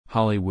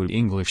Hollywood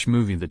English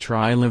movie The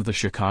Trial of the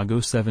Chicago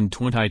 7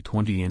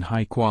 2020 in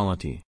high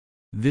quality.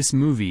 This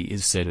movie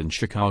is set in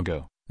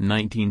Chicago,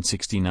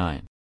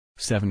 1969.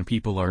 7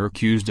 people are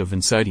accused of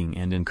inciting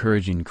and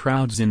encouraging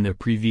crowds in the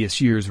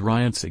previous year's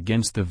riots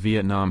against the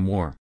Vietnam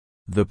War.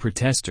 The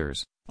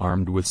protesters,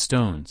 armed with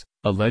stones,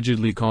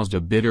 allegedly caused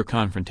a bitter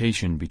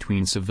confrontation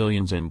between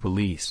civilians and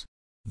police.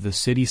 The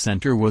city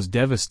center was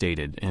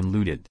devastated and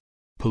looted.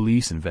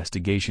 Police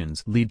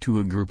investigations lead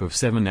to a group of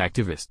 7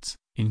 activists,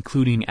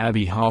 including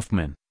Abby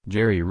Hoffman,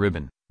 Jerry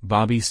Ribbon,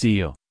 Bobby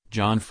Seale,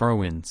 John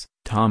Farwins,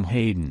 Tom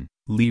Hayden,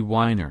 Lee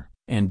Weiner,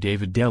 and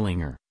David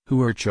Dellinger,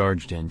 who are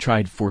charged and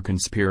tried for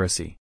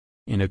conspiracy.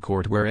 In a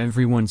court where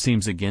everyone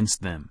seems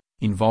against them,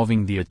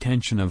 involving the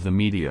attention of the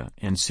media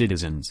and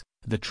citizens,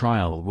 the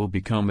trial will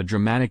become a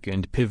dramatic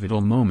and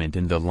pivotal moment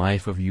in the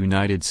life of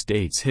United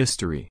States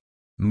history.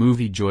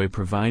 Moviesjoy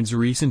provides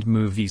recent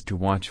movies to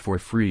watch for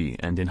free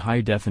and in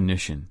high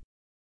definition.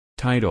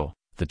 Title: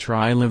 The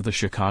Trial of the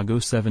Chicago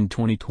 7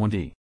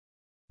 2020.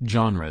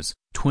 Genres: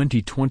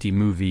 2020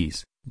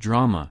 movies,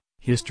 drama,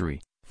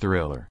 history,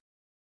 thriller.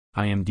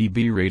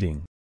 IMDb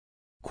rating.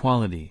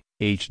 Quality: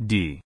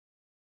 HD.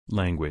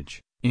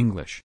 Language: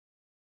 English.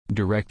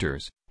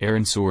 Directors: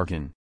 Aaron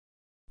Sorkin.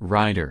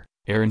 Writer: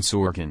 Aaron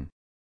Sorkin.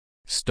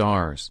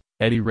 Stars: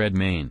 Eddie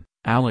Redmayne,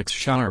 Alex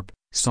Sharp,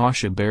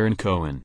 Sacha Baron Cohen.